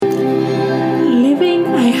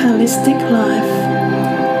holistic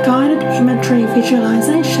life, guided imagery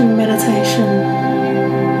visualization meditation,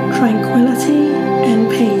 tranquility and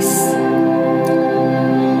peace.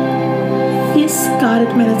 This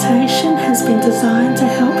guided meditation has been designed to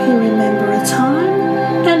help you remember a time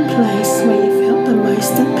and place where you felt the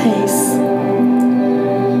most at peace.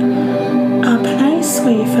 A place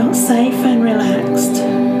where you felt safe and relaxed.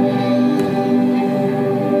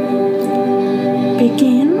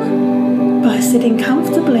 Begin by sitting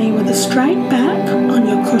comfortably with a straight back on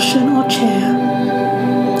your cushion or chair.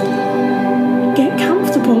 Get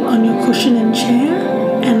comfortable on your cushion and chair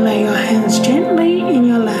and lay your hands gently in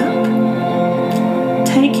your lap.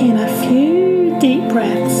 Take in a few deep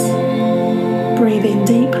breaths. Breathe in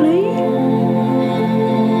deeply.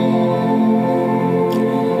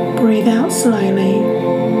 Breathe out slowly.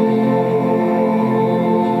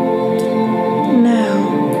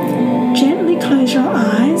 Now, gently close your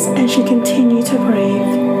eyes as you continue to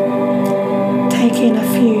breathe. Take in a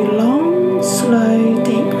few long, slow,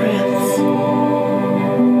 deep breaths.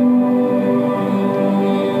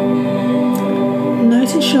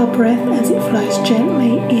 Notice your breath as it flows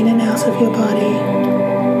gently in and out of your body.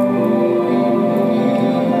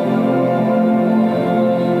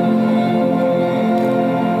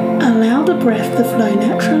 Allow the breath to flow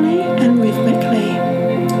naturally and rhythmically.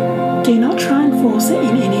 Do not try and force it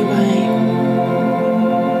in any way.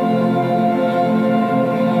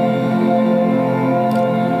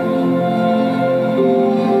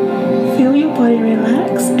 Feel your body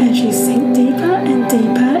relax as you sink deeper and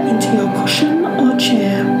deeper into your cushion or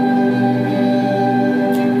chair.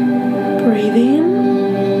 Breathe in.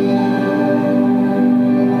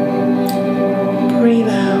 Breathe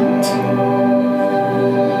out.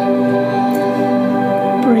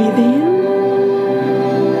 Breathe in.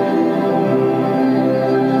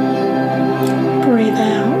 Breathe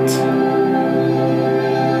out.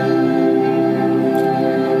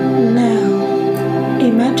 Now,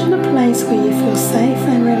 imagine a place where you feel safe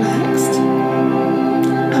and relaxed.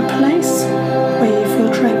 A place where you feel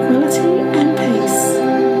tranquility and peace.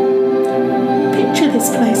 Picture this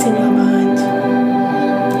place in your mind.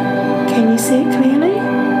 Can you see it clearly?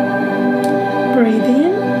 Breathe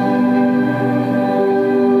in.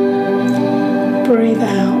 Breathe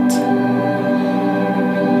out.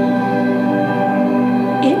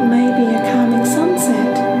 It may be a calming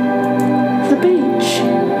sunset, the beach,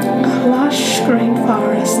 a lush green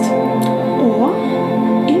forest, or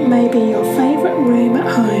it may be your favourite room at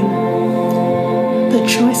home. The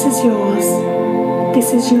choice is yours.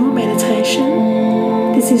 This is your meditation.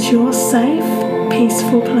 This is your safe,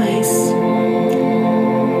 peaceful place.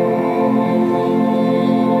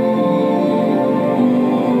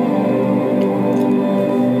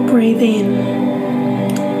 Breathe in.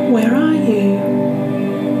 Where are you?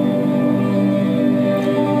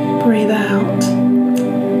 Breathe out.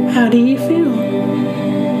 How do you feel?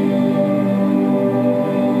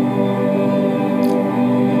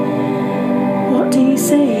 What do you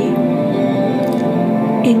see?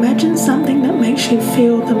 Imagine something that makes you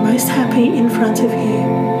feel the most happy in front of you.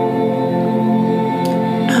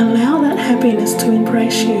 Allow that happiness to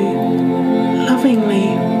embrace you lovingly.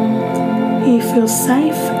 You feel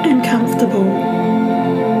safe and comfortable.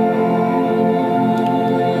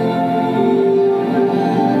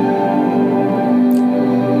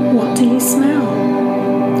 What do you smell?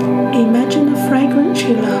 Imagine a fragrance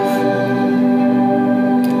you love.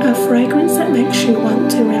 A fragrance that makes you want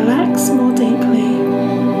to relax more deeply.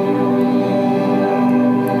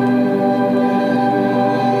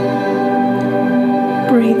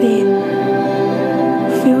 Breathe in.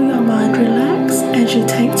 Feel your mind relax as you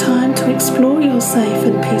take time to explore your safe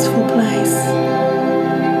and peaceful place.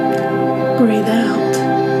 Breathe out.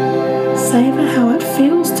 Savor how it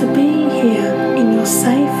feels to be here in your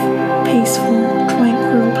safe, peaceful,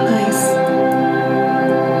 tranquil place.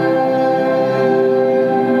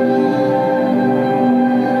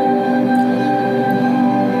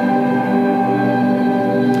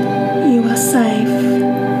 You are safe.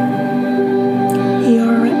 You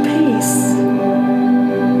are at peace.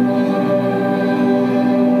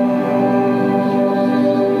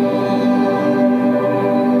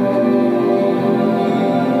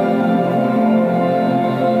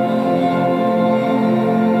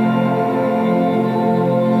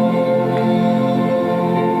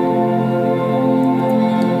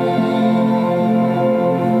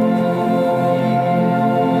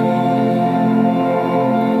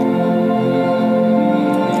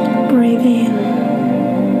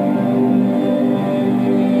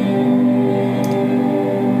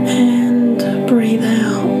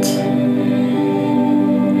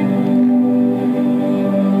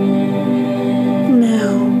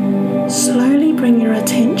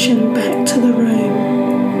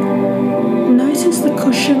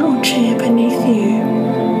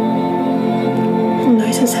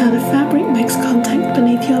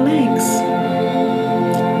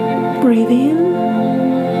 Breathe in,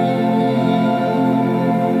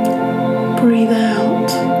 breathe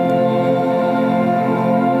out.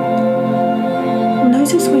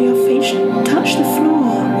 Notice where your feet touch the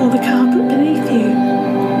floor or the carpet beneath you.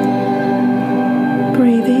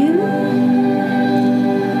 Breathe in,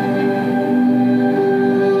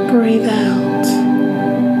 breathe out.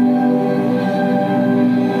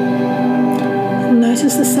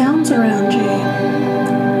 Notice the sounds around you.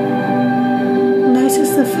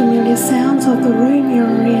 Notice the familiar sounds of the room you're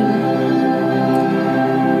in.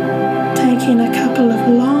 Take in a couple of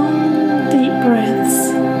long, deep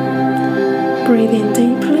breaths. Breathe in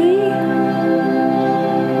deeply.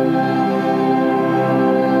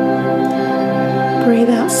 Breathe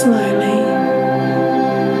out slowly.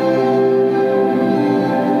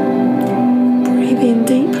 Breathe in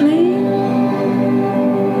deeply.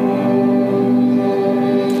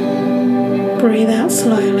 Breathe out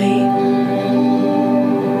slowly.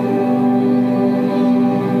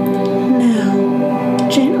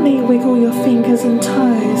 Wiggle your fingers and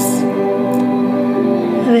toes.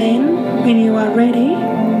 Then, when you are ready,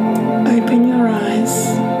 open your eyes.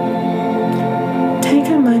 Take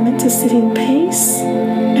a moment to sit in peace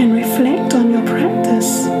and reflect on your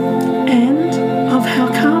practice and of how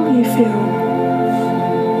calm you feel.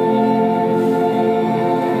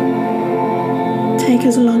 Take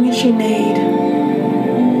as long as you need.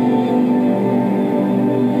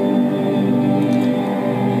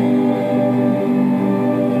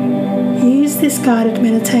 This guided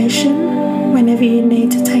meditation whenever you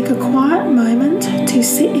need to take a quiet moment to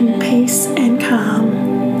sit in peace and calm.